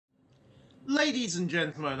Ladies and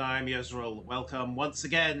gentlemen, I'm Yusril. Welcome once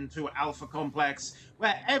again to Alpha Complex,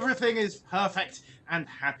 where everything is perfect and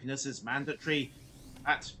happiness is mandatory.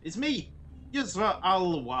 That is me,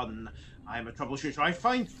 Yusra-Al-1. I'm a troubleshooter. I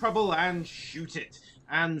find trouble and shoot it.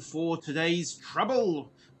 And for today's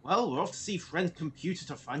trouble, well, we're off to see Friend Computer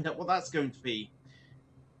to find out what that's going to be.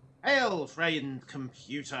 Hail, Friend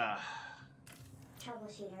Computer.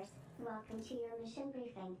 Troubleshooters, welcome to your mission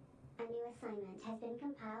briefing. A new assignment has been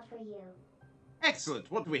compiled for you. Excellent.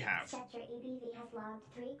 What do we have? Sector EBV has logged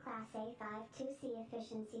 3 Class A52C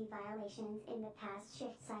efficiency violations in the past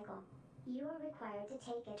shift cycle. You are required to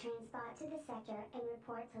take a transport to the sector and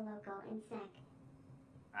report to local IntSec.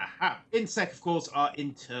 Aha! IntSec, of course, are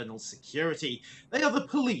internal security. They are the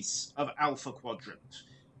police of Alpha Quadrant.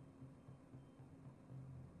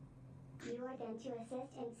 You are then to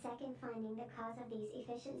assist IntSec in finding the cause of these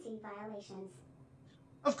efficiency violations.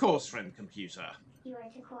 Of course, Friend Computer. You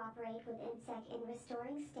are to cooperate with IntSec in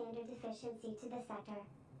restoring standard efficiency to the sector.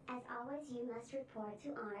 As always, you must report to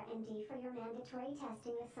R&D for your mandatory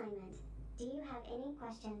testing assignment. Do you have any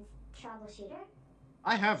questions, Troubleshooter?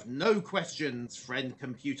 I have no questions, Friend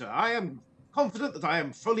Computer. I am confident that I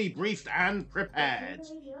am fully briefed and prepared. If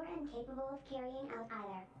you believe you're incapable of carrying out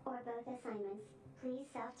either, or both assignments, please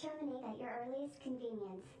self-terminate at your earliest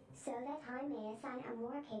convenience, so that I may assign a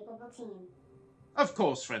more capable team. Of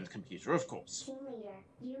course, Friend Computer, of course. Team Leader,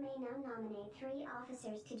 you may now nominate 3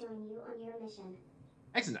 officers to join you on your mission.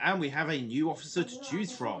 Excellent, and we have a new officer to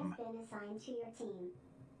choose from. Has been assigned to your team.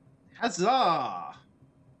 Huzzah!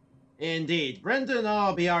 Indeed, Brendan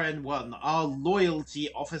RBRN1, our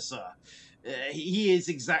loyalty officer. He is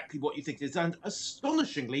exactly what you think it is, and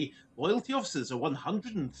astonishingly, loyalty officers are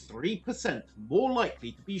 103% more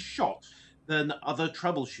likely to be shot than other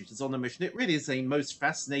troubleshooters on a mission. It really is a most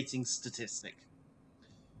fascinating statistic.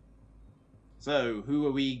 So, who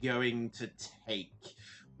are we going to take?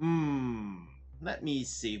 Let me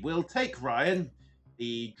see. We'll take Ryan.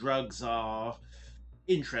 The drugs are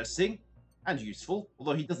interesting and useful,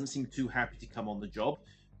 although he doesn't seem too happy to come on the job.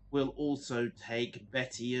 We'll also take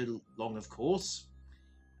Betty along, of course.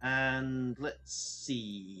 And let's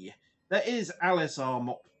see. There is Alice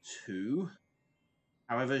Armop 2.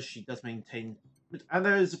 However, she does maintain... And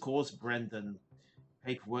there is, of course, Brendan,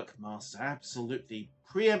 Paperwork Master. Absolutely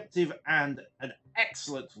preemptive and an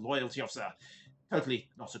excellent loyalty officer. Totally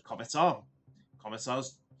not a commissar.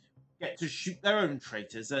 Commissars get to shoot their own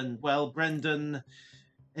traitors, and, well, Brendan...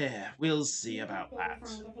 we'll see about that.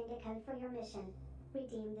 Find a Vindicode for your mission.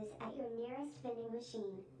 Redeem this at your nearest vending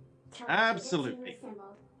machine. Absolutely.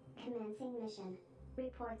 Assembled. Commencing mission.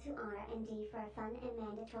 Report to R&D for a fun and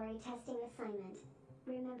mandatory testing assignment.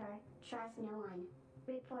 Remember, trust no one.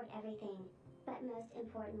 Report everything. But most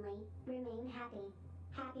importantly, remain happy.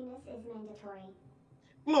 Happiness is mandatory.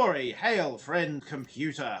 Glory, hail, Friend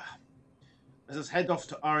Computer. Let us head off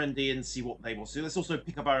to R&D and see what they will do. Let's also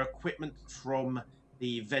pick up our equipment from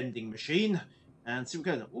the vending machine and see what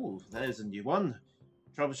we're going. Ooh, there's a new one.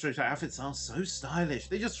 Troubleshooter outfits are so stylish.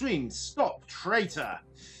 They just scream, "Stop, traitor!"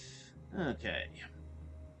 Okay.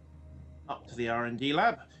 Up to the R&D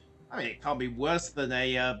lab. I mean, it can't be worse than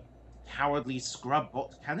a cowardly scrub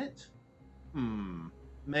bot, can it?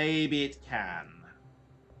 Maybe it can.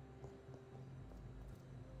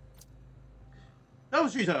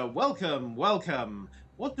 Troubleshooter, welcome, welcome.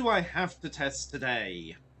 What do I have to test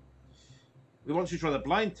today? We want you to run a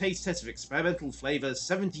blind taste test of experimental flavour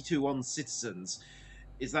 72 on citizens.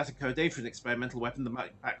 Is that a code name for an experimental weapon that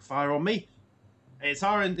might backfire on me? It's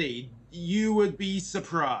R&D. You would be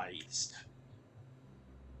surprised.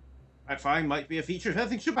 Backfiring might be a feature if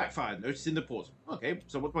anything should backfire. Notice in the port. Okay,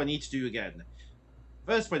 so what do I need to do again?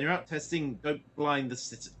 First, when you're out testing, don't blind the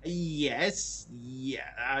citizen. Yes.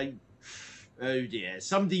 Yeah. Oh dear.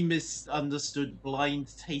 Somebody misunderstood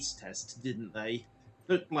blind taste test, didn't they?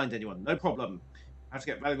 Don't blind anyone. No problem. Have to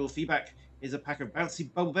get valuable feedback. Here's a pack of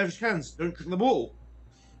Bouncy Bubble Beverage cans. Don't drink them all.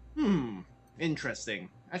 Interesting.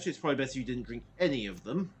 Actually, it's probably better you didn't drink any of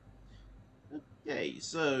them. Okay,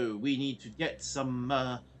 so we need to get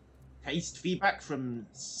some taste feedback from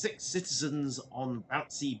 6 citizens on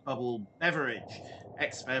Bouncy Bubble Beverage.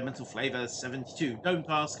 Experimental flavour 72. Don't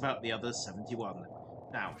ask about the other 71.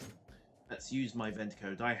 Now, let's use my vent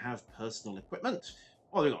code. I have personal equipment.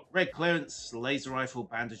 What have we got? Red clearance, laser rifle,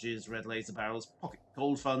 bandages, red laser barrels, pocket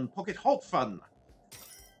cold fun, pocket hot fun.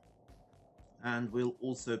 And we'll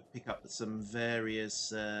also pick up some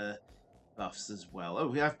various buffs as well. Oh,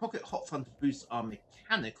 we have pocket hot fun to boost our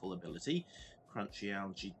mechanical ability. Crunchy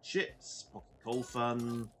algae chips, pocket cold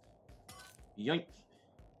fun, yoink.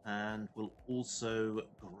 And we'll also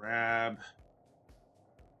grab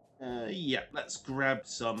Yeah, let's grab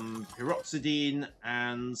some pyroxidine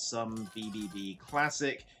and some BBB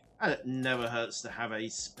Classic, and it never hurts to have a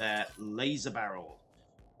spare laser barrel.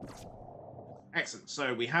 Excellent,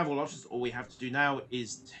 so we have all options. All we have to do now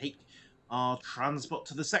is take our transport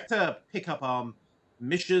to the sector, pick up our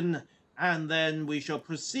mission, and then we shall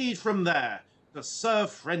proceed from there to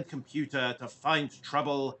serve friend computer, to find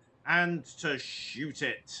trouble, and to shoot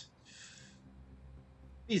it.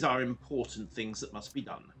 These are important things that must be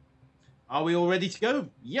done. Are we all ready to go?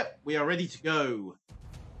 Yep, we are ready to go.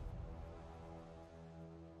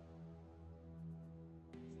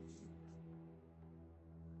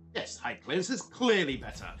 Yes, high clearance is clearly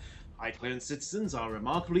better. High clearance citizens are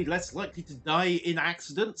remarkably less likely to die in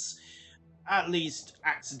accidents, at least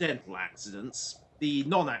accidental accidents. The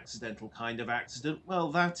non-accidental kind of accident, well,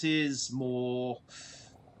 that is more,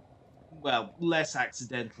 well, less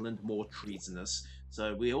accidental and more treasonous.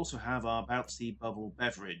 So we also have our Bouncy Bubble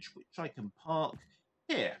Beverage, which I can park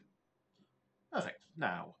here. Perfect.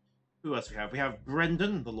 Now, who else we have? We have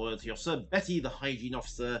Brendan, the loyalty officer, Betty, the hygiene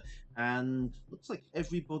officer, and looks like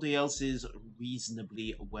everybody else is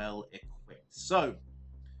reasonably well equipped. So,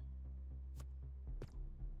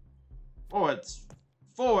 forwards,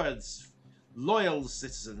 forwards, loyal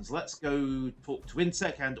citizens. Let's go talk to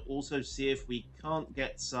IntSec and also see if we can't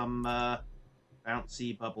get some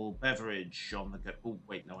Bouncy Bubble Beverage on the go. Oh,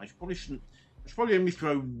 wait, no, I should probably only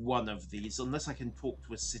throw one of these, unless I can talk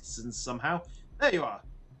to a citizen somehow. There you are.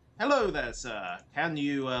 Hello there, sir. Can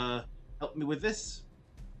you help me with this?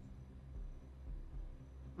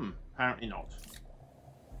 Apparently not.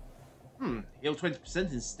 Heal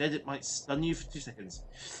 20%. Instead, it might stun you for 2 seconds.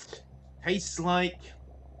 Tastes like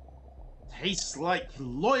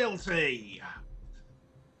loyalty.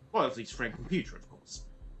 Loyalty to friend computer, of course.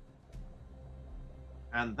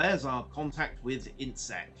 And there's our contact with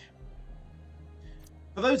IntSec.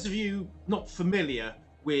 For those of you not familiar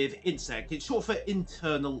with IntSec, it's short for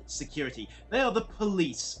Internal Security. They are the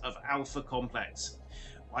police of Alpha Complex.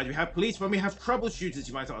 Why do we have police when we have troubleshooters,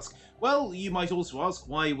 you might ask? Well, you might also ask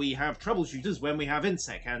why we have troubleshooters when we have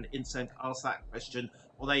IntSec, and IntSec asks that question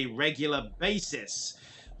on a regular basis.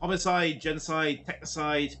 Homicide, genocide,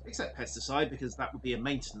 technicide, except pesticide, because that would be a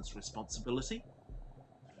maintenance responsibility.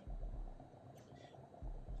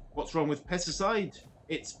 What's wrong with pesticide?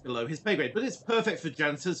 It's below his pay grade, but it's perfect for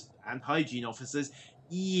janitors and hygiene officers.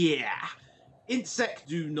 Yeah. IntSec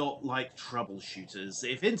do not like troubleshooters.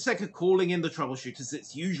 If IntSec are calling in the troubleshooters,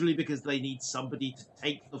 it's usually because they need somebody to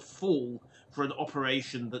take the fall for an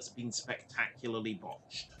operation that's been spectacularly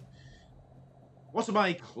botched. What am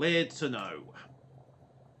I cleared to know?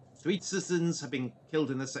 3 citizens have been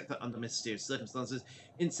killed in the sector under mysterious circumstances.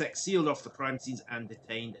 IntSec sealed off the crime scenes and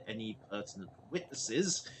detained any pertinent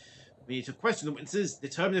witnesses. We need to question the witnesses,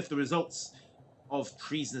 determine if the results of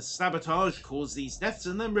treasonous sabotage caused these deaths,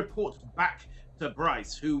 and then report back to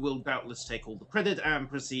Bryce, who will doubtless take all the credit and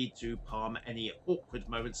proceed to palm any awkward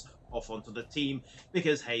moments off onto the team,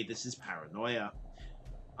 because, hey, this is Paranoia.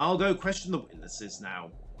 I'll go question the witnesses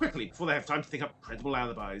now, quickly, before they have time to think up credible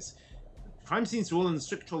alibis. The crime scenes are all in the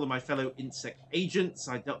strict control of my fellow IntSec agents.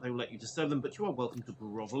 I doubt they will let you disturb them, but you are welcome to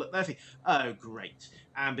grovel at their feet. Oh, great.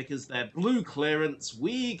 And because they're blue clearance,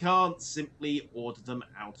 we can't simply order them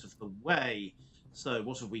out of the way. So,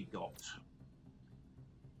 what have we got?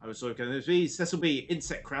 I was sort of going to be Cecil B,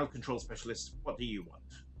 IntSec crowd control specialist. What do you want?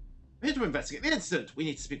 We're here to investigate the incident. We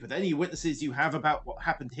need to speak with any witnesses you have about what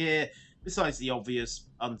happened here, besides the obvious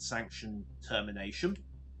unsanctioned termination.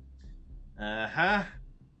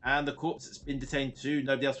 And the corpse that's been detained too.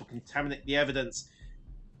 Nobody else will contaminate the evidence.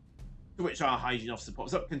 To which our hygiene officer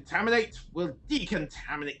pops up. Contaminate? We'll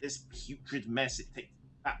decontaminate this putrid mess.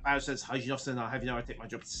 That badge says hygiene officer, and I'll have you know I take my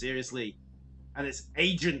job seriously. And it's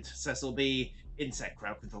Agent Cecil B, IntSec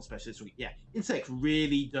crowd control specialist. Yeah, IntSec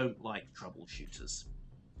really don't like troubleshooters.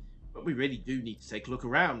 But we really do need to take a look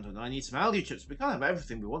around, and I need some algae chips. We can't have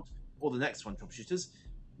everything we want. Or the next one, troubleshooters.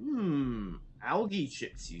 Algae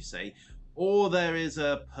chips, you say? Or there is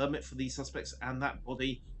a permit for these suspects and that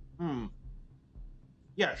body.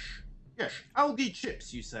 Yes, algae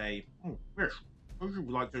chips, you say? Yes, I would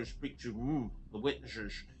like to speak to the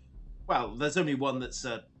witnesses. Well, there's only one that's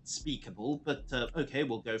speakable, but okay,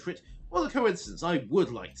 we'll go for it. Well, a coincidence. I would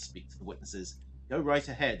like to speak to the witnesses. Go right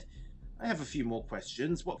ahead. I have a few more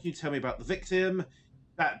questions. What can you tell me about the victim?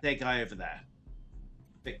 That dead guy over there.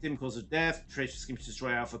 Victim, cause of death, traitor scheme to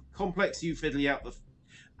destroy Alpha Complex. You fiddly out the...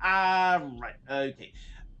 right, okay.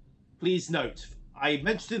 Please note, I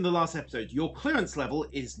mentioned in the last episode, your clearance level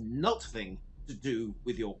is nothing to do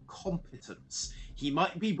with your competence. He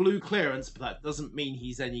might be blue clearance, but that doesn't mean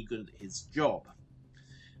he's any good at his job.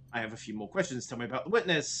 I have a few more questions. Tell me about the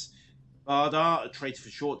witness. Bardar, a traitor for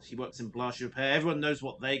short. He works in blasting repair. Everyone knows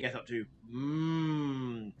what they get up to.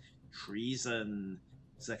 Treason.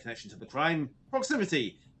 Is there connection to the crime?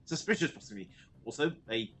 Proximity. Suspicious proximity. Also,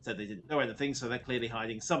 they said they didn't know anything, so they're clearly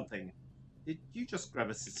hiding something. Did you just grab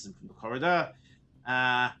a citizen from the corridor?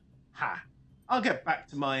 I'll get back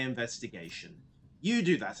to my investigation. You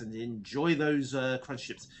do that and enjoy those crunch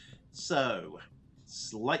chips. So,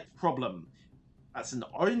 slight problem. That's an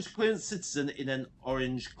orange clearance citizen in an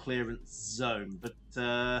orange clearance zone, but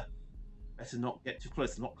better not get too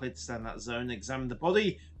close. I'm not cleared to stand in that zone. Examine the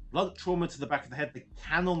body. Blunt trauma to the back of the head. The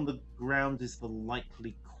can on the ground is the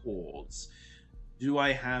likely cause. Do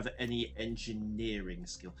I have any engineering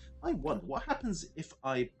skill? I wonder, what happens if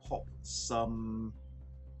I pop some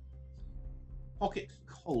pocket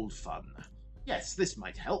cold fun? Yes, this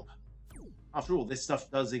might help. After all, this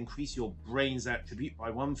stuff does increase your brain's attribute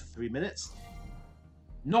by 1 for 3 minutes.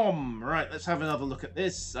 Nom! Right, let's have another look at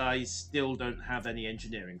this. I still don't have any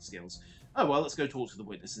engineering skills. Oh well, let's go talk to the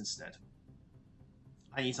witness instead.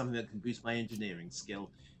 I need something that can boost my engineering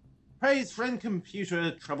skill. Praise friend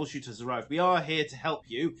computer troubleshooters arrived. We are here to help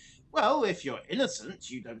you. Well, if you're innocent,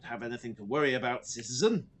 you don't have anything to worry about,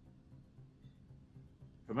 citizen.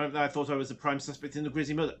 For a moment I thought I was the prime suspect in the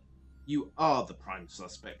grisly murder. You are the prime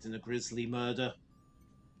suspect in a grisly murder.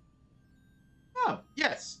 Oh,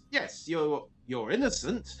 yes, you're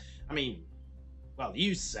innocent. I mean, well,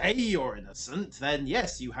 you say you're innocent, then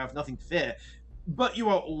yes, you have nothing to fear. But you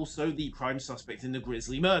are also the prime suspect in the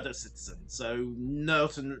grisly murder, citizen. So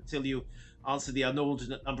not until you answer the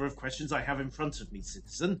inordinate number of questions I have in front of me,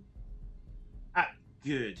 citizen.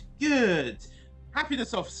 Good.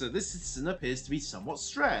 Happiness officer, this citizen appears to be somewhat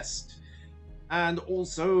stressed. And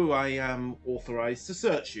also, I am authorized to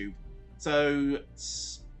search you. So,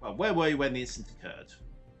 well, where were you when the incident occurred?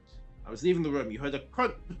 I was leaving the room. You heard a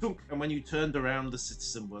crunk, and when you turned around, the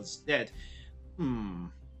citizen was dead.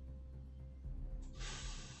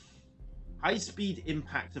 High-speed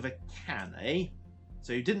impact of a can, eh?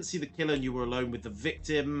 So you didn't see the killer and you were alone with the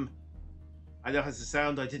victim. I know how to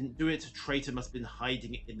sound. I didn't do it. A traitor must have been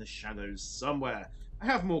hiding in the shadows somewhere. I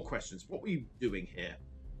have more questions. What were you doing here?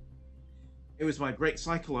 It was my break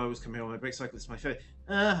cycle. I was coming on my break cycle. It's my favorite.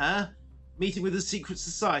 Meeting with a secret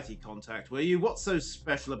society contact, were you? What's so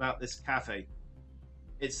special about this cafe?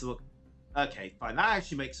 It's the... Okay, fine. That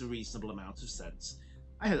actually makes a reasonable amount of sense.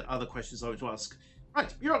 I had other questions I wanted to ask.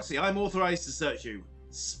 Right, bureaucracy, I'm authorized to search you.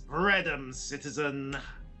 Spread 'em, citizen.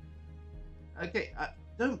 Okay,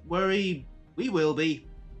 don't worry. We will be.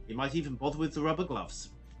 You might even bother with the rubber gloves.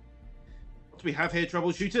 What do we have here,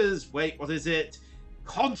 troubleshooters? Wait, what is it?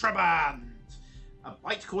 Contraband! A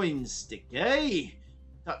Bitcoin stick, eh?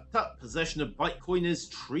 Tut, possession of Bitcoin is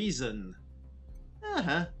treason.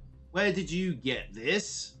 Where did you get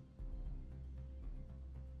this?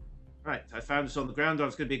 Right, I found it on the ground. I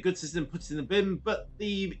was going to be a good citizen, put it in the bin, but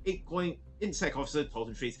the IntSec officer told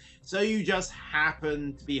him to freeze. So you just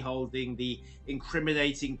happened to be holding the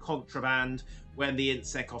incriminating contraband when the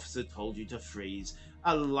IntSec officer told you to freeze.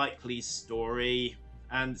 A likely story.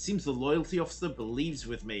 And it seems the loyalty officer believes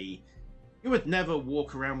with me. You would never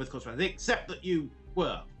walk around with contraband, except that you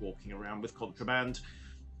were walking around with contraband.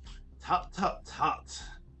 Tut.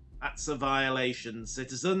 That's a violation,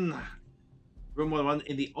 citizen. Room 101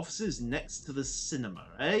 in the offices next to the cinema,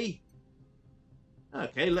 eh?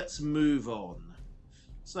 Okay, let's move on.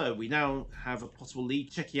 So, we now have a possible lead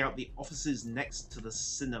checking out the offices next to the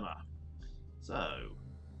cinema. So...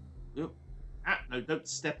 no, don't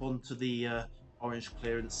step onto the orange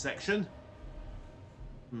clearance section.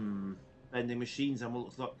 Vending machines and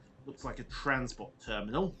what looks like a transport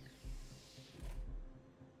terminal.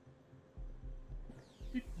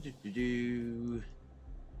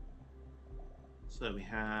 So we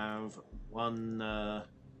have one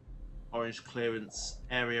orange clearance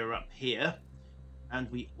area up here,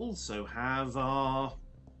 and we also have our...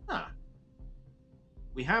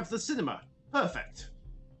 we have the cinema. Perfect.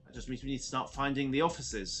 That just means we need to start finding the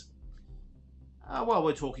offices. While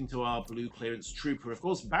we're talking to our blue clearance trooper, of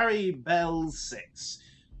course, Barry Bell 6.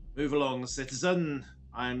 Move along, citizen.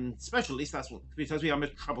 I'm special, at least that's what he tells me. I'm a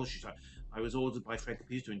troubleshooter. I was ordered by Frank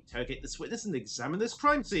Computer to interrogate this witness and examine this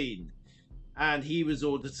crime scene. And he was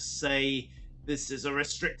ordered to say, this is a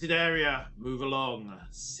restricted area. Move along,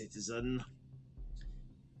 citizen.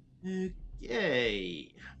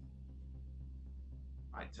 Okay.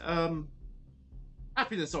 Right,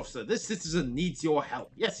 happiness officer, this citizen needs your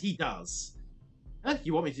help. Yes, he does.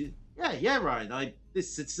 You want me to... Yeah, Ryan.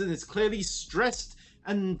 This citizen is clearly stressed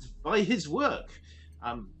and by his work.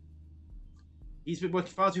 He's been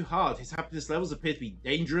working far too hard. His happiness levels appear to be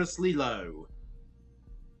dangerously low.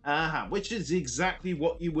 Aha, which is exactly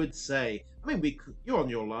what you would say. I mean, you're on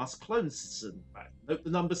your last clone, citizen. Note the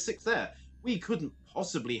number 6 there. We couldn't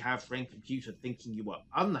possibly have Friend Computer thinking you were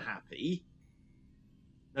unhappy.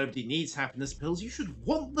 Nobody needs happiness pills. You should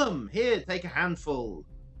want them. Here, take a handful.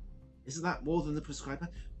 Isn't that more than the prescriber?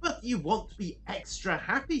 But you want to be extra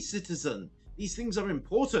happy, citizen. These things are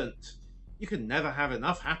important. You can never have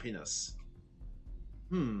enough happiness.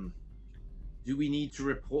 Do we need to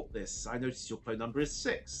report this? I notice your clone number is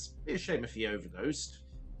 6. Be a shame if he overdosed.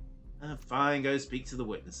 Fine, go speak to the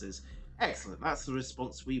witnesses. Excellent, that's the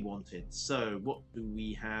response we wanted. So, what do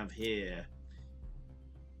we have here?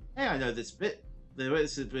 Hey, I know this bit. The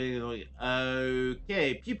witnesses being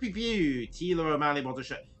okay. Pew pew pew. Tila O'Malley model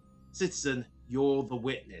show. Citizen, you're the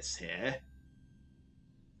witness here.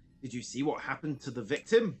 Did you see what happened to the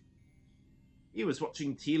victim? He was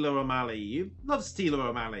watching Tila O'Malley. You loves Tila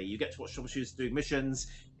O'Malley. You get to watch troubleshooters doing missions.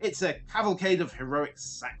 It's a cavalcade of heroic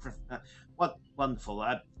sacrifice. What wonderful.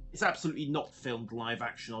 It's absolutely not filmed live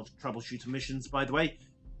action of troubleshooter missions, by the way.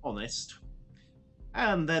 Honest.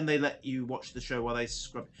 And then they let you watch the show while they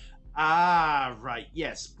scrub. Ah, right.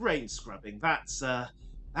 Yes, brain scrubbing.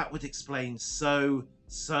 That would explain so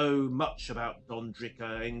much about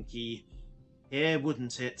Dondrika Enki here,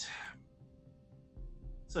 wouldn't it?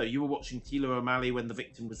 So, you were watching Tila O'Malley when the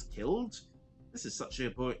victim was killed? This is such a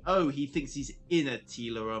boy. Oh, he thinks he's in a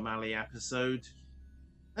Tila O'Malley episode.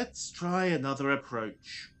 Let's try another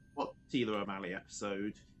approach. What Tila O'Malley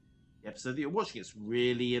episode? The episode that you're watching is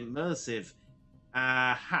really immersive.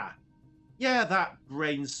 Aha. Yeah, that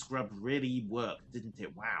brain scrub really worked, didn't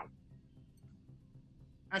it? Wow.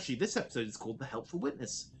 Actually, this episode is called The Helpful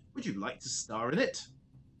Witness. Would you like to star in it?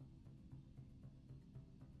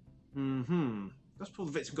 Just before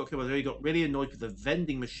the victim got killed, he got really annoyed with the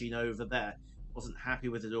vending machine over there. Wasn't happy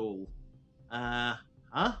with it all. Huh?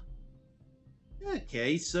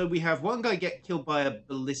 Okay, so we have one guy get killed by a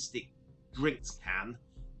ballistic drinks can,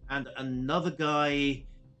 and another guy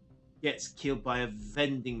gets killed by a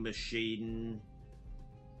vending machine.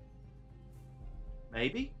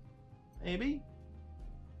 Maybe? Maybe?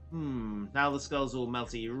 Now the skull's all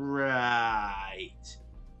melty. Right.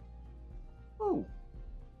 Oh,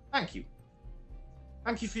 thank you.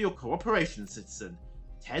 Thank you for your cooperation, citizen.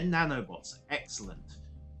 10 nanobots. Excellent.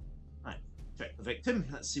 Right, check the victim.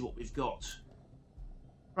 Let's see what we've got.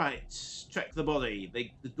 Right, check the body.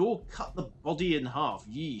 The door cut the body in half.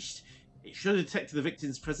 Yeesh. It should have detected the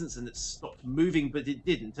victim's presence and it stopped moving, but it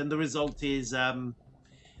didn't. And the result is,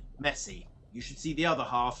 messy. You should see the other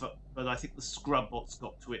half, but I think the scrub bots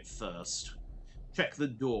got to it first. Check the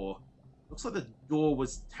door. Looks like the door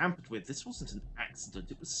was tampered with. This wasn't an accident.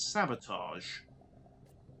 It was sabotage.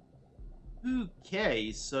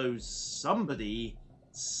 Okay, so somebody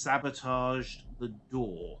sabotaged the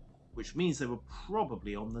door, which means they were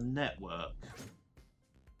probably on the network.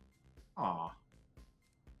 Ah.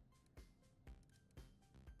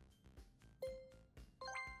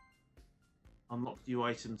 Unlock new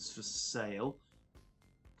items for sale.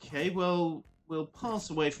 Okay, well, we'll pass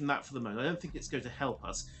away from that for the moment. I don't think it's going to help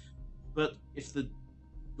us. But if the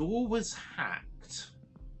door was hacked,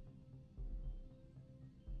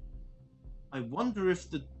 I wonder if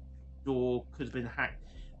the door could have been hacked.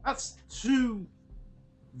 That's 2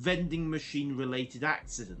 vending machine related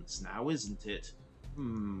accidents now, isn't it?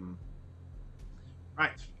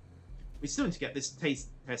 Right. We still need to get this taste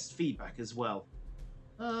test feedback as well.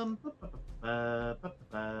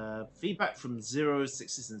 Feedback from 0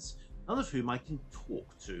 citizens, none of whom I can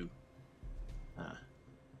talk to.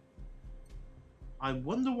 I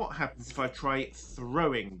wonder what happens if I try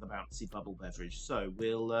throwing the Bouncy Bubble Beverage. So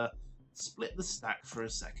we'll split the stack for a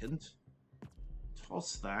second,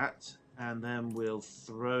 toss that, and then we'll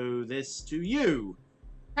throw this to you.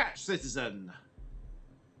 Catch, citizen!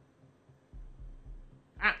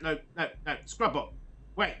 Ah, no, Scrubbot,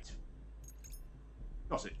 wait!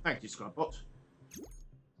 Got it, thank you, Scrubbot.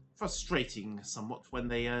 Frustrating somewhat when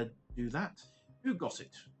they do that. Who got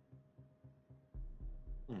it?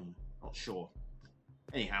 Not sure.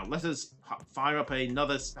 Anyhow, let us fire up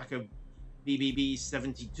another stack of BBB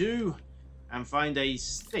 72 and find a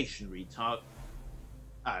stationary target.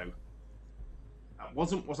 Oh. That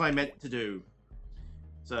wasn't what I meant to do.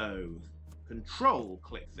 So, control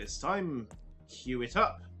click this time, queue it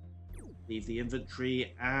up, leave the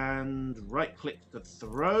inventory, and right click to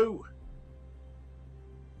throw.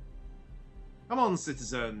 Come on,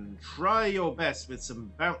 citizen, try your best with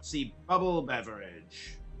some Bouncy Bubble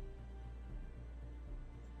Beverage.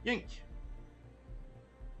 Yink.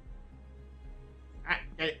 Ah,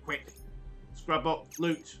 get it quick. Scrubbot,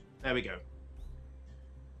 loot. There we go.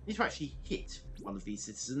 Need to actually hit one of these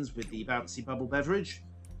citizens with the Bouncy Bubble Beverage.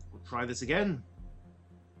 We'll try this again.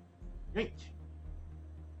 Drink.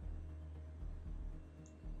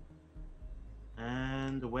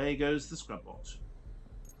 And away goes the scrubbot.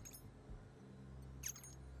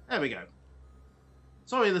 There we go.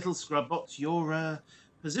 Sorry, little scrubbot, your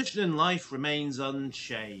position in life remains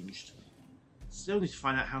unchanged. Still need to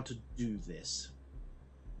find out how to do this.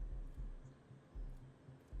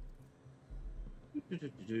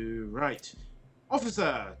 Right.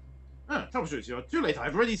 Officer! Troubleshooters, you're too late.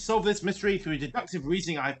 I've already solved this mystery through deductive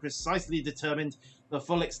reasoning. I've precisely determined the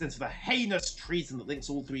full extent of the heinous treason that links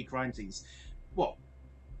all three crime scenes. What?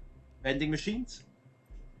 Vending machines?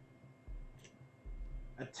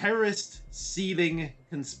 A terrorist sealing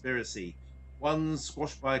conspiracy. One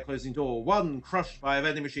squashed by a closing door. One crushed by a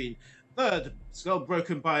vending machine. Third, skull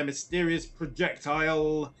broken by a mysterious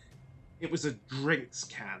projectile. It was a drinks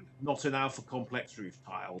can, not an alpha complex roof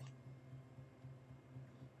tile.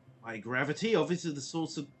 By gravity, obviously the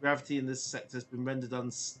source of gravity in this sector has been rendered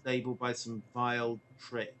unstable by some vile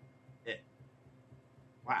trick.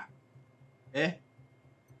 Wow.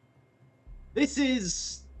 This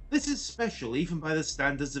is special, even by the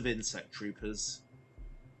standards of IntSec troopers.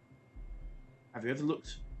 Have you ever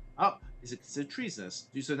looked up? Is it considered treasonous?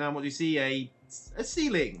 Do so now. What do you see? A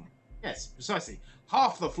ceiling. Yes, precisely.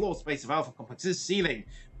 Half the floor space of Alpha Complex is ceiling,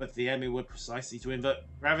 but if the enemy were precisely to invert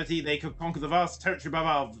gravity, they could conquer the vast territory above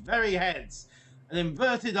our very heads. An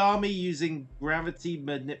inverted army using gravity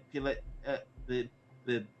manipulate.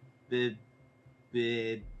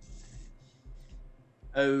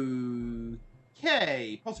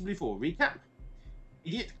 Okay, possibly for recap.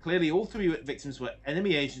 Idiot, clearly all three victims were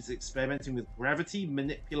enemy agents experimenting with gravity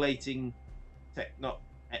manipulating techno...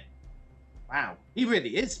 Wow, he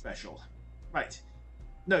really is special. Right.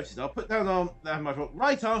 Noted, I'll put down on my report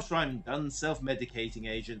right after I'm done self-medicating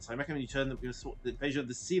agents. I recommend you turn them to sort the measure of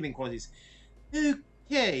the ceiling quantities.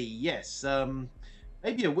 Okay, yes,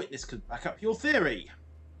 maybe a witness could back up your theory.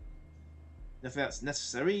 If that's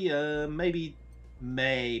necessary, maybe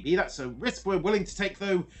that's a risk we're willing to take,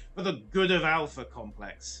 though, for the good of Alpha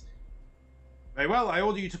Complex. Very well, I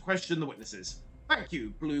order you to question the witnesses. Thank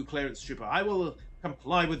you, Blue Clearance Trooper. I will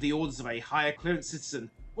comply with the orders of a higher clearance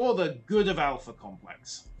citizen for the good of Alpha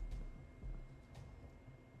Complex.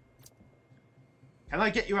 Can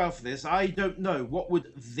I get you out for this? I don't know. What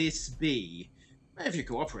would this be? If you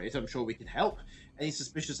cooperate, I'm sure we can help. Any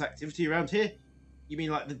suspicious activity around here? You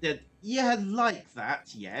mean like the dead? Yeah, like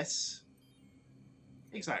that, yes.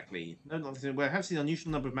 Exactly. No, nothing. We have seen an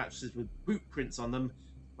unusual number of mattresses with boot prints on them,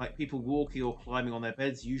 like people walking or climbing on their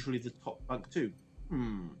beds, usually the top bunk too.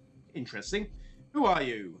 Interesting. Who are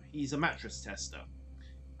you? He's a mattress tester.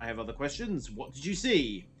 I have other questions. What did you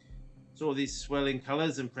see? Saw these swirling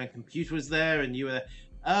colours and Frank computer was there and you were there.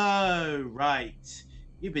 Oh, right.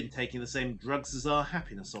 You've been taking the same drugs as our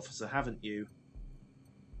happiness officer, haven't you?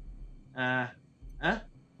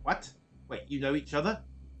 What? Wait, you know each other?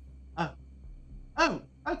 Oh,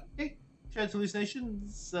 okay. Shared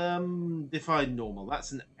hallucinations, define normal.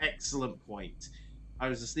 That's an excellent point. I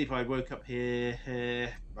was asleep, I woke up here.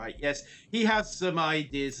 Right, yes. He has some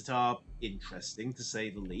ideas that are interesting, to say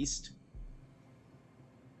the least.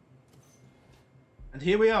 And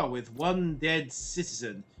here we are with one dead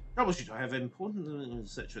citizen. Troubleshooter, I have important,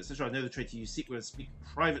 etc., etc. I know the traitor you seek. We're going to speak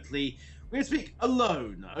privately. We're going to speak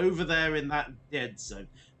alone, over there in that dead zone.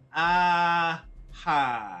 Aha.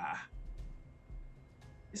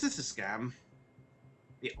 Is this a scam?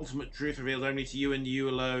 The ultimate truth revealed only to you and you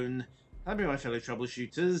alone. Can I be my fellow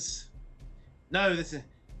troubleshooters? No,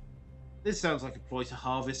 this sounds like a ploy to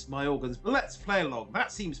harvest my organs, but let's play along.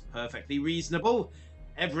 That seems perfectly reasonable.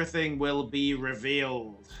 Everything will be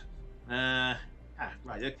revealed. Right,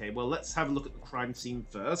 okay, well, let's have a look at the crime scene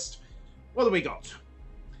first. What do we got?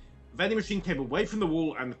 The vending machine came away from the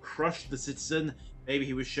wall and crushed the citizen. Maybe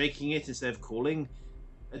he was shaking it instead of calling.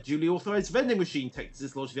 A duly authorized vending machine tech to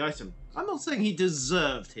dislodge the item. I'm not saying he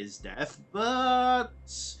deserved his death, but...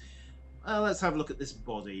 let's have a look at this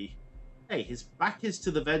body. Hey, his back is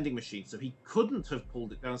to the vending machine, so he couldn't have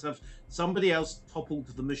pulled it down himself. Somebody else toppled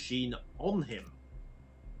the machine on him.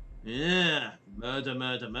 Yeah, murder,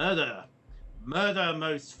 murder, murder. Murder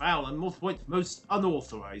most foul and more point most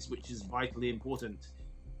unauthorized, which is vitally important.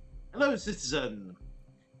 Hello, citizen.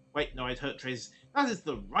 Wait, no, I'd hurt traitors. That is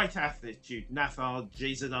the right attitude, Nathar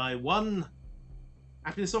JZI-1.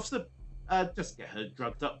 Happiness officer, just get her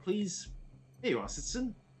drugged up, please. Here you are,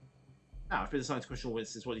 citizen. Now, I've been assigned to question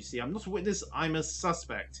witnesses. What do you see? I'm not a witness, I'm a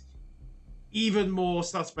suspect. Even more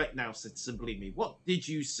suspect now, citizen, believe me. What did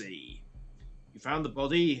you see? You found the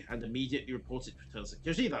body and immediately reported to internal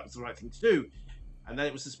security. That was the right thing to do. And then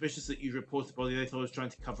it was suspicious that you reported the body. They thought I was trying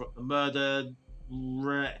to cover up the murder.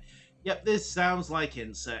 Yep, this sounds like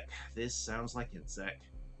IntSec. This sounds like IntSec.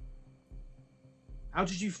 How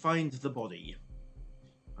did you find the body?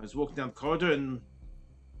 I was walking down the corridor and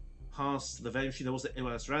past the vending machine. There wasn't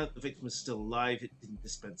anyone else around. The victim was still alive. It didn't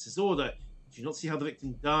dispense his order. Did you not see how the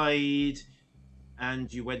victim died?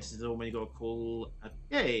 And you went to the door when you got a call.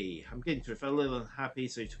 Okay, I'm getting to it. Felt a little unhappy,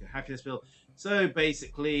 so you took a happiness pill. So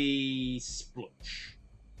basically, sploosh.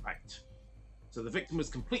 Right. So the victim was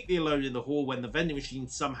completely alone in the hall when the vending machine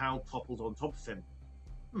somehow toppled on top of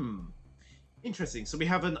him. Interesting. So we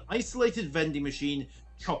have an isolated vending machine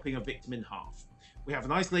chopping a victim in half. We have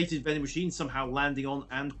an isolated vending machine somehow landing on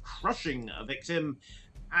and crushing a victim.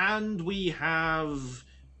 And we have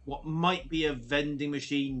what might be a vending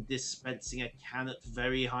machine dispensing a can at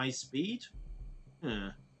very high speed.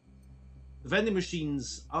 The vending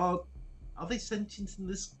machines are they sentient in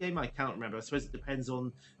this game? I cannot remember. I suppose it depends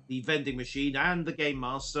on the vending machine and the game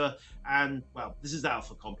master. And, well, this is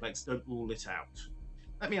Alpha Complex. Don't rule it out.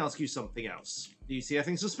 Let me ask you something else. Do you see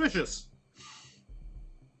anything suspicious?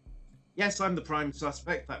 Yes, I'm the prime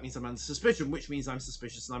suspect. That means I'm under suspicion, which means I'm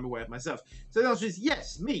suspicious and I'm aware of myself. So the answer is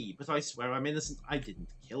yes, me. But I swear I'm innocent. I didn't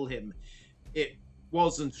kill him. It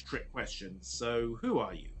wasn't a trick question. So who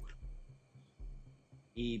are you?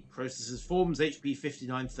 He processes forms HP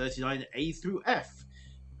 5939 A through F.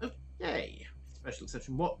 Okay. Special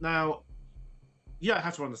exception. What now? You don't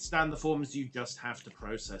have to understand the forms. You just have to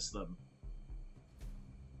process them.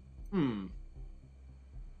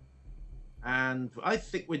 And I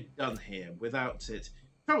think we're done here without it.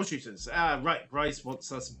 Troubleshooters. Right, Bryce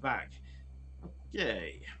wants us back.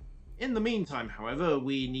 Okay. In the meantime, however,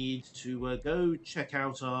 we need to go check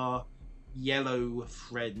out our yellow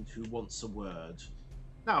friend who wants a word.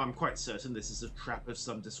 Now, I'm quite certain this is a trap of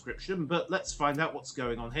some description, but let's find out what's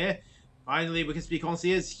going on here. Finally, we can speak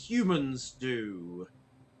honestly as humans do.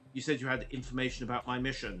 You said you had information about my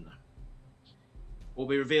mission. Will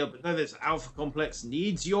be revealed, but no, this Alpha Complex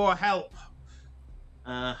needs your help.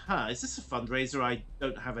 Is this a fundraiser? I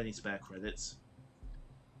don't have any spare credits.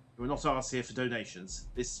 We're not asked here for donations.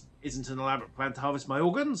 This isn't an elaborate plan to harvest my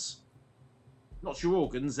organs? Not your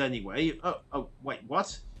organs, anyway. Oh, wait,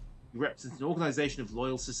 what? You represent an organization of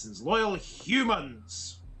loyal citizens. Loyal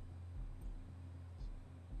humans!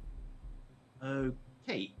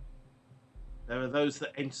 Okay. There are those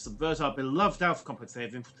that aim to subvert our beloved Alpha Complex. They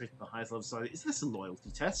have infiltrated the highest level of society. Is this a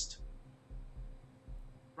loyalty test?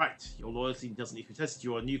 Right, your loyalty doesn't need to be tested.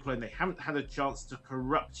 You're a new clone. They haven't had a chance to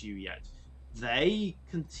corrupt you yet. They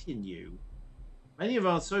continue. Many of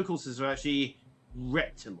our so-called citizens are actually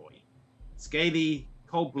reptiloid. Scaly,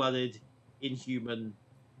 cold-blooded, inhuman,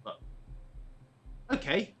 but...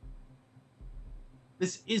 Okay.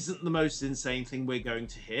 This isn't the most insane thing we're going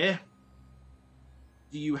to hear.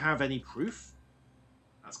 Do you have any proof?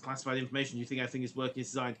 That's classified information. You think everything is working as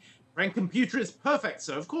designed. Frank computer is perfect,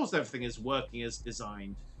 so of course everything is working as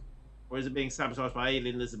designed. Or is it being sabotaged by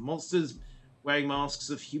alien lizard monsters wearing masks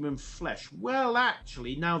of human flesh? Well,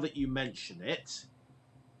 actually, now that you mention it...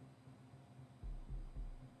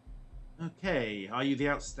 Okay, are you the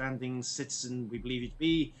outstanding citizen we believe you to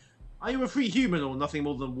be? Are you a free human or nothing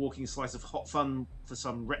more than a walking slice of hot fun for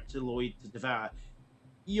some reptiloid to devour?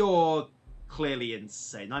 You're clearly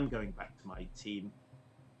insane. I'm going back to my team.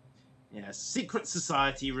 Yes, Secret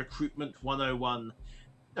Society Recruitment 101.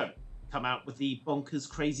 Don't come out with the bonkers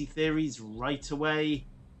crazy theories right away.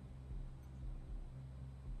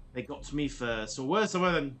 They got to me first, or worse, some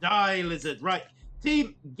of them die, lizard. Right,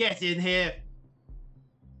 team, get in here.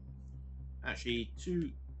 Actually, 2,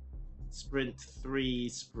 sprint 3,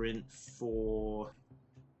 sprint 4,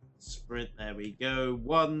 sprint, there we go.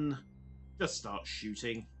 1, just start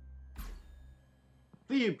shooting.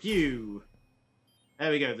 Pew pew. There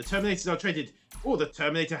we go. The Terminators are traded. Oh, the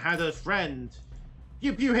Terminator had a friend.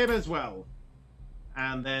 Pew pew him as well.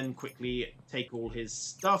 And then quickly take all his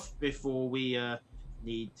stuff before we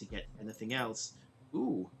need to get anything else.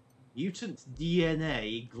 Ooh, mutant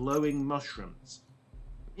DNA glowing mushrooms.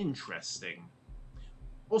 Interesting.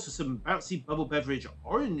 Also some Bouncy Bubble Beverage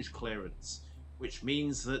orange clearance, which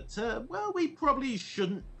means that, well, we probably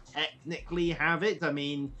shouldn't technically have it. I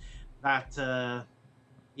mean, that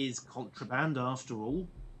is contraband after all.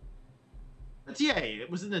 But yeah, it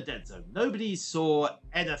was in a dead zone. Nobody saw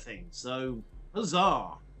anything, so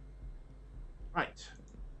huzzah. Right,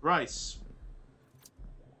 Bryce.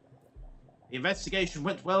 The investigation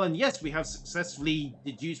went well, and yes, we have successfully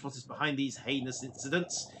deduced what is behind these heinous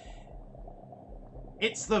incidents.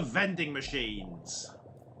 It's the vending machines.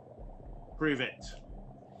 Prove it.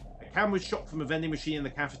 A can was shot from a vending machine in the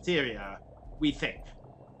cafeteria, we think.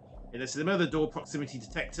 In the cinema, the door proximity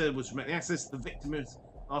detector was remotely accessed. The victim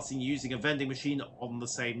passing using a vending machine on the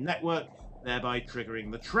same network, thereby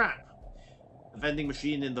triggering the trap. The vending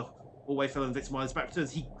machine in the hallway fell and victimized back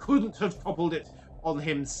returns. He couldn't have toppled it on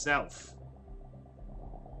himself.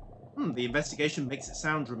 The investigation makes it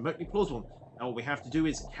sound remotely plausible. Now all we have to do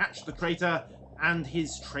is catch the traitor and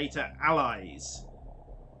his traitor allies.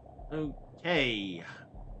 Okay.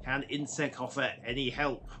 Can IntSec offer any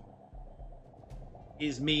help?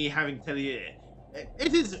 Is me having to tell you...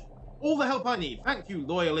 It is all the help I need. Thank you,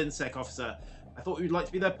 loyal IntSec officer. I thought you'd like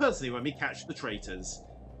to be there personally when we catch the traitors.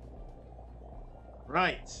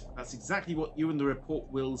 Right. That's exactly what you and the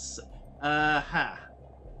report will say.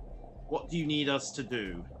 What do you need us to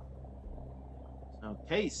do?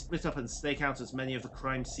 Okay, split up and stake out as many of the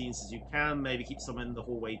crime scenes as you can. Maybe keep some in the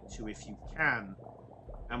hallway too if you can.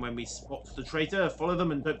 And when we spot the traitor, follow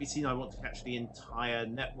them and don't be seen. I want to catch the entire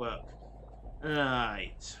network.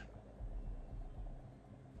 Right.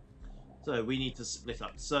 So we need to split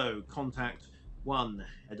up. So contact 1,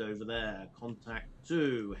 head over there. Contact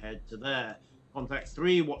 2, head to there. Contact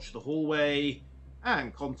 3, watch the hallway.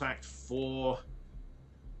 And contact 4,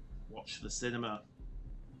 watch the cinema.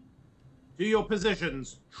 To your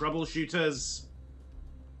positions, troubleshooters.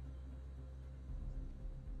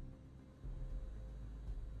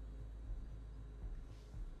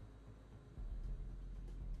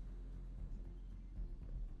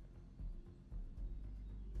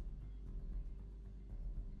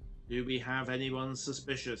 Do we have anyone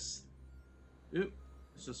suspicious? Oop,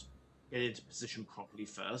 let's just get into position properly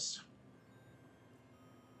first.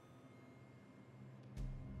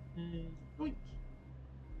 Boink.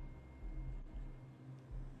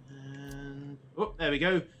 And oh, there we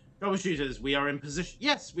go. Troubleshooters, we are in position.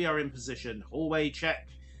 Yes, we are in position. Hallway, check.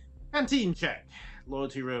 Canteen, check.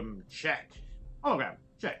 Loyalty room, check. Hologram,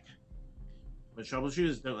 check. The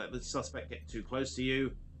troubleshooters, don't let the suspect get too close to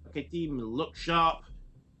you. Okay, team, look sharp.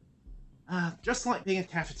 Just like being a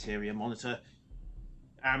cafeteria monitor.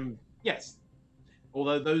 Yes.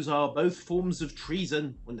 Although those are both forms of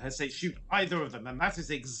treason, wouldn't hesitate to shoot either of them, and that is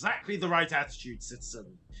exactly the right attitude,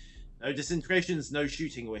 citizen. No disintegrations, no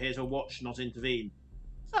shooting. We're here to watch, not intervene.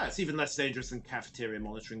 So it's even less dangerous than cafeteria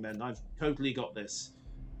monitoring then. I've totally got this.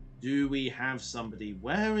 Do we have somebody?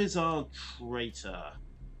 Where is our traitor?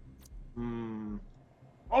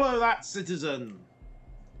 Follow that citizen.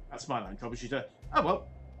 That's my line, troubleshooter. Oh well.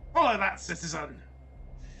 Follow that citizen.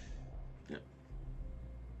 Yep.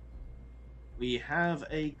 We have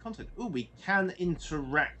a contact. Oh, we can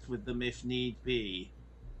interact with them if need be.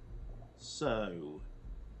 So,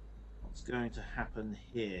 what's going to happen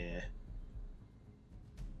here?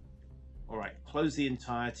 All right, close the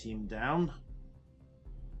entire team down.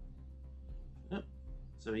 Yep.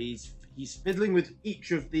 So he's fiddling with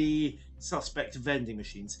each of the suspect vending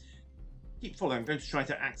machines. Keep following. I'm going to try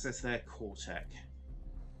to access their cortex.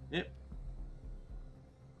 Yep.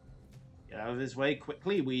 Get out of his way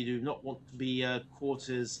quickly. We do not want to be caught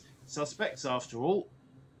as suspects after all.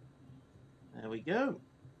 There we go.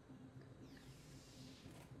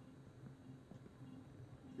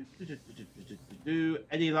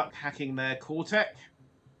 Any luck hacking their cortex?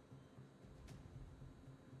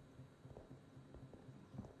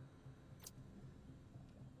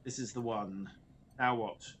 This is the one. Now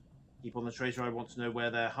what? Keep on the traitor. I want to know where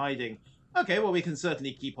they're hiding. Okay, well, we can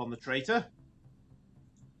certainly keep on the traitor.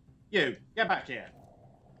 You, get back here.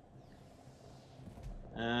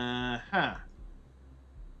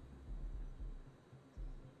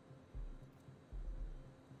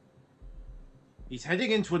 He's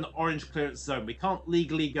heading into an orange clearance zone. We can't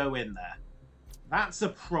legally go in there. That's a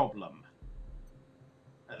problem.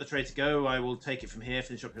 Let the traitor go. I will take it from here.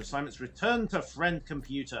 Finish up your assignments. Return to friend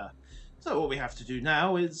computer. So what we have to do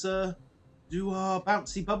now is do our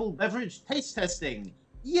Bouncy Bubble Beverage taste testing.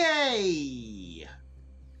 Yay!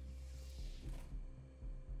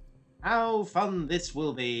 How fun this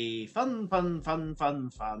will be. Fun, fun, fun, fun,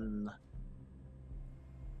 fun.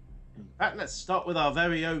 In fact, let's start with our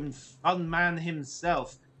very own fun man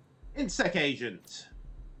himself. IntSec agent.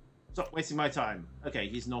 Stop wasting my time. Okay,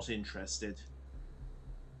 he's not interested.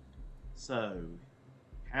 So,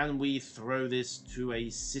 can we throw this to a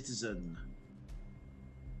citizen?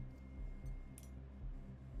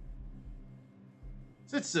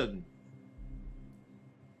 Citizen.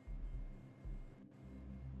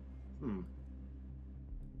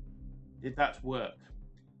 Did that work?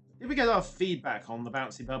 Did we get our feedback on the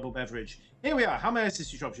Bouncy Bubble Beverage? Here we are. How may I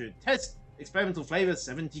assist you, troubleshooter? Test experimental flavour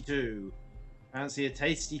 72. Fancy a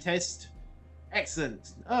tasty test?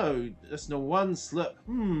 Excellent. Oh, just no one slurp.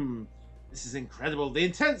 This is incredible. The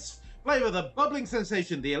intense flavour, the bubbling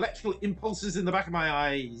sensation, the electrical impulses in the back of my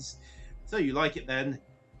eyes. So you like it then?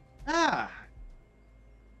 Ah.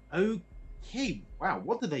 Okay, wow,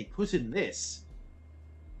 what did they put in this?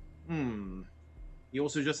 He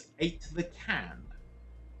also just ate the can.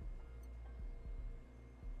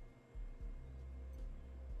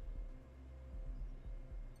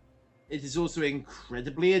 It is also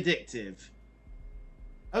incredibly addictive.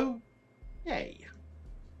 Okay.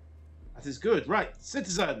 That is good. Right,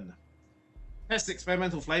 citizen. Test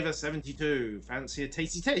experimental flavor 72. Fancy a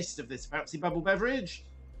tasty taste of this Bouncy Bubble Beverage?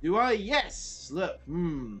 Do I? Yes! Look,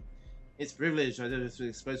 it's privileged. I don't know if it's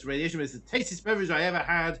exposed to radiation, but it's the tastiest beverage I ever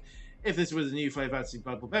had. If this was a new flavor Bouncy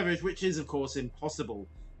Bubble Beverage, which is, of course, impossible.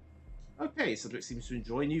 Okay, subject seems to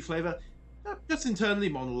enjoy new flavor. Just internally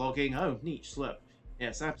monologuing. Oh, neat slurp.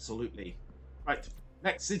 Yes, absolutely. Right,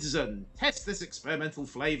 next citizen. Test this experimental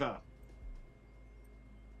flavor.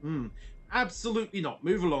 Absolutely not.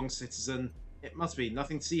 Move along, citizen. It must be.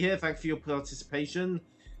 Nothing to see here. Thank you for your participation.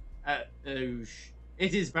 It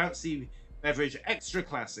is Bouncy Beverage Extra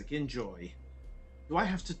Classic. Enjoy. Do I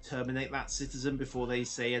have to terminate that citizen before they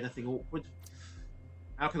say anything awkward?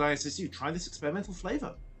 How can I assist you? Try this experimental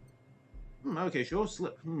flavor. Okay, sure.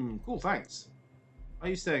 Slip. Cool, thanks. Why are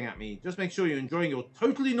you staring at me? Just make sure you're enjoying your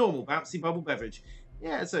totally normal Bouncy Bubble Beverage.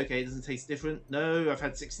 Yeah, it's okay. It doesn't taste different. No, I've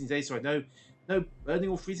had 16 days, so I know. No burning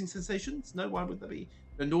or freezing sensations? No, why would there be?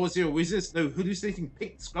 No nausea or wheeziness? No hallucinating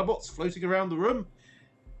pink scrubbots floating around the room?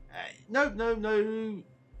 No.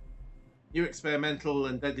 New experimental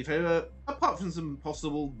and deadly flavor, apart from some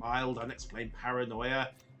possible mild unexplained paranoia.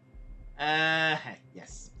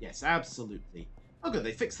 Yes, absolutely. Oh good,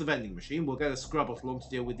 they fixed the vending machine. We'll get a scrubbot along to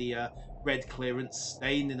deal with the red clearance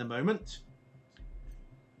stain in a moment.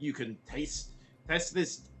 You can test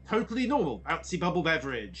this totally normal Bouncy Bubble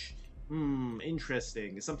Beverage.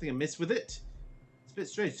 Interesting. Is something amiss with it? It's a bit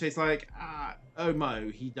strange. It tastes like, oh Mo,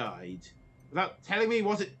 he died. Without telling me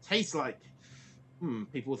what it tastes like.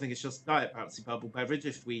 People will think it's just Diet Bouncy Bubble Beverage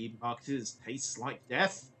if we market it as tastes like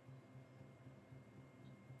death.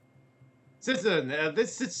 Citizen,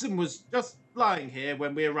 this citizen was just lying here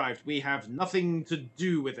when we arrived. We have nothing to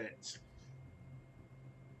do with it.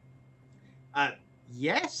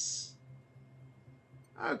 Yes?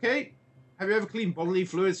 Okay. Have you ever cleaned bodily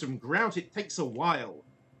fluids from grout? It takes a while.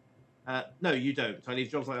 No, you don't. I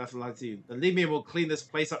leave jobs like that to you. Believe me, we'll clean this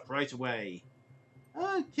place up right away.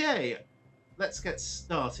 Okay. Let's get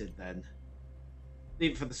started then.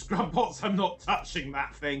 Even for the scrub bots, I'm not touching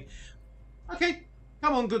that thing. Okay.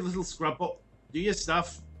 Come on, good little scrub bot. Do your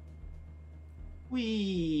stuff.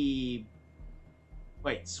 Wait,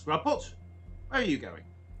 scrub bot? Where are you going?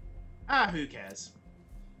 Who cares?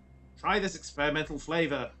 Try this experimental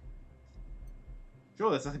flavor. Sure,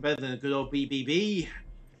 there's nothing better than a good old BBB.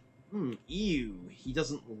 Ew. He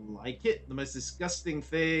doesn't like it. The most disgusting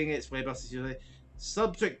thing. It's way past the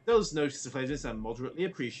subject does notice the flavors and moderately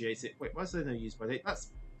appreciates it. Wait, why is there no use by date?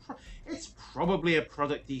 It's probably a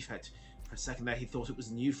product defect. For a second there, he thought it was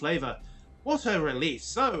a new flavor. What a relief.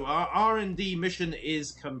 So, our R&D mission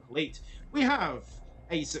is complete. We have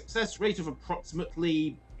a success rate of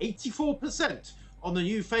approximately 84% on the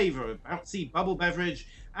new flavor of Bouncy Bubble Beverage,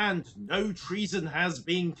 and no treason has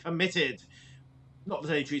been committed. Not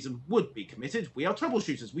that any treason would be committed. We are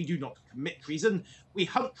troubleshooters. We do not commit treason. We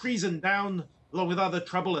hunt treason down along with other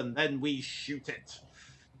trouble, and then we shoot it.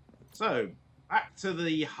 So, back to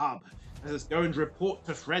the hub. Let us go and report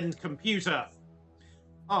to friend computer.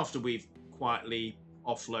 After we've quietly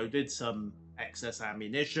offloaded some excess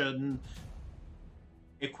ammunition,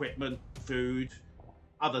 equipment, food,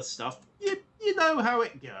 other stuff. You know how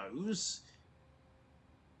it goes.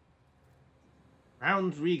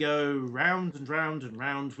 Round we go, round and round and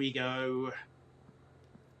round we go.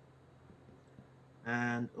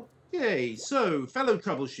 And, okay, so, fellow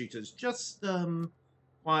troubleshooters, just,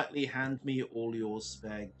 quietly hand me all your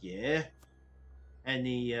spare gear.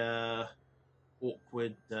 Any,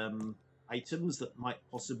 awkward, items that might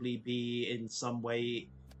possibly be in some way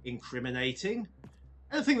incriminating.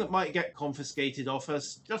 Anything that might get confiscated off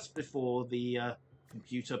us just before the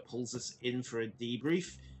computer pulls us in for a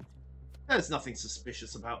debrief. There's nothing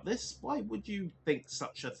suspicious about this. Why would you think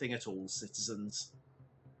such a thing at all, citizens?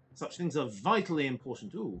 Such things are vitally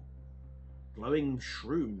important. Ooh, glowing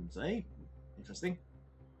shrooms, eh? Interesting.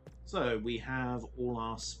 So we have all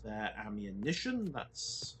our spare ammunition.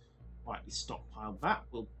 That's quietly stockpiled that.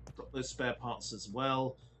 We'll drop those spare parts as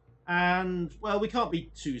well. And, well, we can't be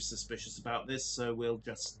too suspicious about this, so we'll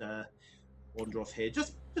just wander off here.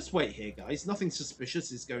 Just wait here, guys. Nothing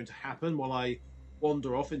suspicious is going to happen while I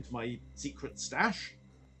wander off into my secret stash.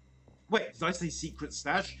 Wait, did I say secret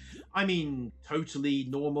stash? I mean totally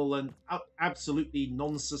normal and absolutely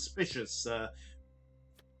non-suspicious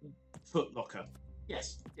footlocker.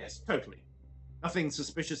 Yes, totally. Nothing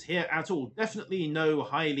suspicious here at all. Definitely no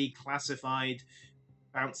highly classified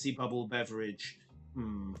Bouncy Bubble Beverage.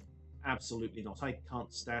 Absolutely not. I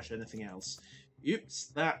can't stash anything else. Oops,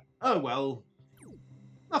 that... Oh well.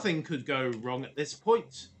 Nothing could go wrong at this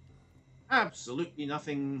point. Absolutely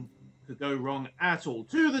nothing could go wrong at all.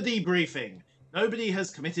 To the debriefing. Nobody has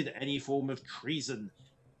committed any form of treason.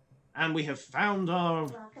 And we have found our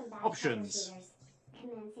options.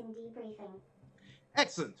 Commencing debriefing.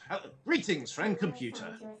 Excellent. Greetings, friend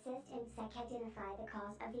computer. To assist IntSec identify the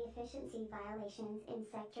cause of the efficiency violations in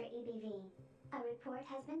Sector EBV. A report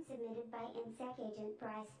has been submitted by IntSec agent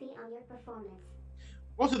Bryce B on your performance.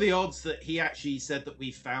 What are the odds that he actually said that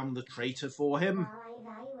we found the traitor for him? While I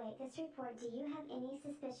evaluate this report, do you have any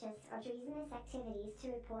suspicious or treasonous activities to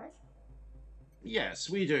report? Yes,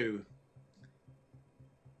 we do.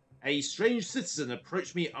 A strange citizen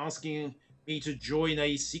approached me asking me to join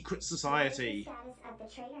a secret society. What is the status of the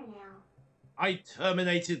traitor now? I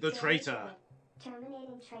terminated the traitor.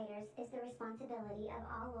 Terminating traitors is the responsibility of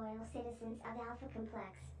all loyal citizens of Alpha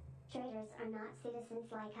Complex. Traitors are not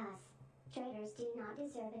citizens like us. Traitors do not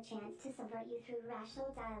deserve a chance to subvert you through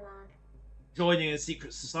rational dialogue. Joining a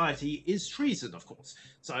secret society is treason, of course,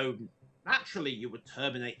 so naturally you would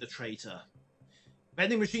terminate the traitor.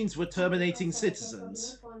 Vending machines were terminating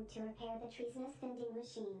citizens. Will be informed to repair the treasonous vending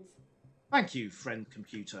machines. Thank you, friend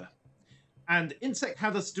computer. And IntSec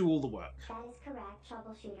had us do all the work. That is correct,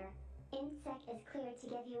 troubleshooter. IntSec is clear to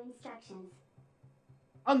give you instructions.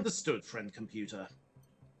 Understood, friend computer.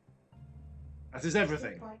 That is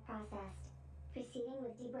everything. Report processed. Proceeding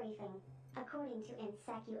with debriefing. According to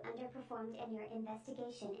IntSec, you underperformed in your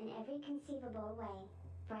investigation in every conceivable way.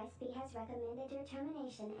 Bryce B has recommended your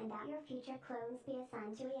termination and that your future clones be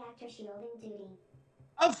assigned to reactor shielding duty.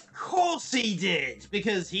 Of course he did,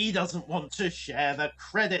 because he doesn't want to share the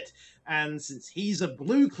credit. And since he's a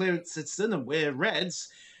blue clearance citizen and we're reds,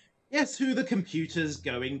 guess who the computer's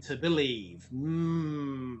going to believe?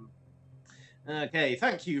 Okay,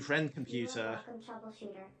 thank you, friend computer. You are welcome,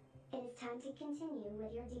 troubleshooter. It is time to continue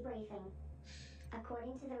with your debriefing.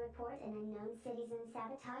 According to the report, an unknown citizen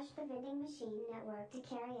sabotaged the vending machine network to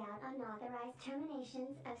carry out unauthorized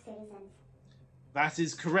terminations of citizens. That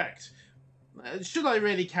is correct. Should I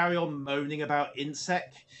really carry on moaning about IntSec?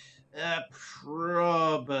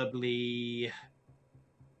 Probably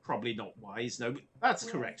not wise. No, that's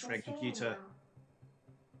correct, friend computer.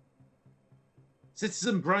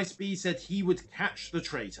 Citizen Bryce B said he would catch the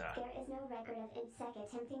traitor. There is no record of IntSec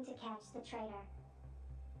attempting to catch the traitor.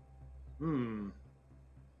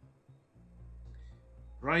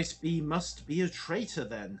 Bryce B must be a traitor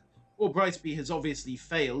then. Or Bryce B has obviously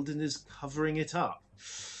failed and is covering it up.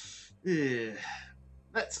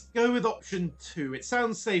 Let's go with option 2. It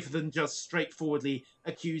sounds safer than just straightforwardly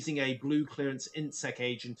accusing a blue clearance IntSec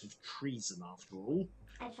agent of treason, after all.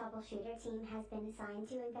 A troubleshooter team has been assigned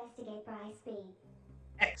to investigate Bryce B.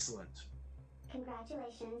 Excellent.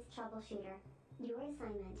 Congratulations, troubleshooter. Your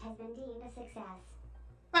assignment has been deemed a success.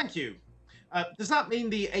 Thank you. Does that mean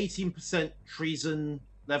the 18% treason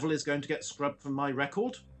level is going to get scrubbed from my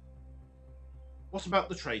record? What about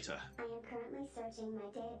the traitor? I am currently searching my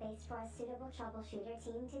database for a suitable troubleshooter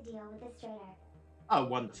team to deal with this traitor. Oh,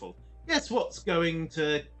 wonderful. Guess what's going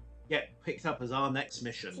to get picked up as our next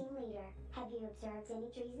mission? Team leader, have you observed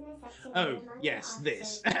any treasonous activity Oh, among yes, your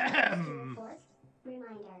this. officers?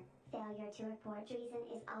 Reminder, failure to report treason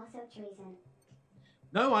is also treason.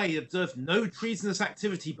 No, I observed no treasonous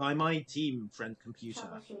activity by my team, friend computer.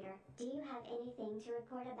 Troubleshooter, do you have anything to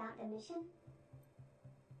report about the mission?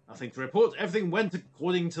 Nothing to report. Everything went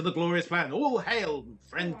according to the glorious plan. All hail,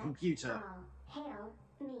 friend Correct. computer. All hail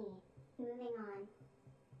me. Moving on.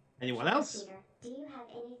 Anyone else? Troubleshooter, do you have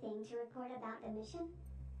anything to report about the mission?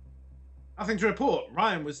 Nothing to report.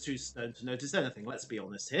 Ryan was too stoned to notice anything, let's be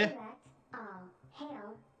honest here. Correct. All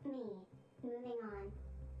hail me. Moving on.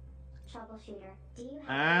 Troubleshooter, do you have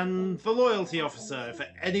And anything the to loyalty report about officer. the If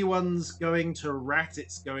mission? anyone's going to rat,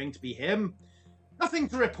 it's going to be him. Nothing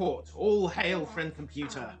to report. All hail, Correct. friend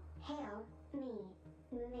computer. All hail me.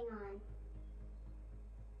 Moving on.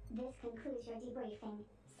 This concludes your debriefing,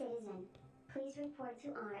 citizen. Please report to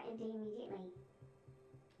R&D immediately.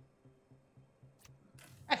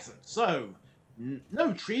 Excellent. So,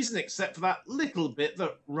 no treason except for that little bit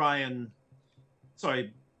that Bryce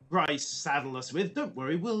saddled us with. Don't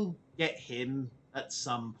worry, we'll get him at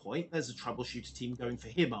some point. There's a troubleshooter team going for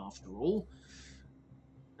him after all.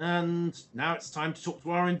 And now it's time to talk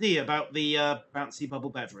to R&D about the Bouncy Bubble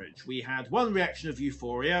Beverage. We had one reaction of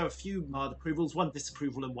euphoria, a few mild approvals, one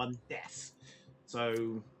disapproval, and one death.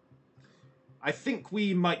 So, I think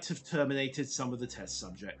we might have terminated some of the test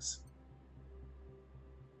subjects.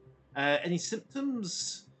 Any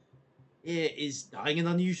symptoms? Is dying an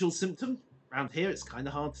unusual symptom? Around here, it's kind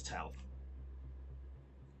of hard to tell.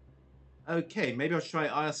 Okay, maybe I'll try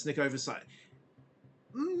arsenic oversight.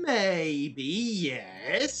 Maybe,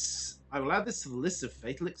 yes. I will add this to the list of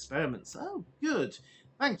fatal experiments. Oh, good.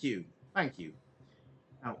 Thank you. Thank you.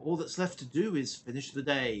 Now, all that's left to do is finish the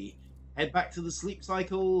day. Head back to the sleep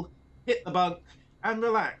cycle, hit the bunk, and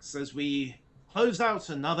relax as we close out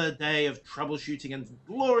another day of troubleshooting and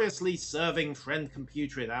gloriously serving Friend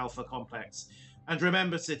Computer in Alpha Complex. And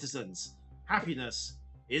remember, citizens, happiness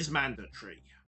is mandatory.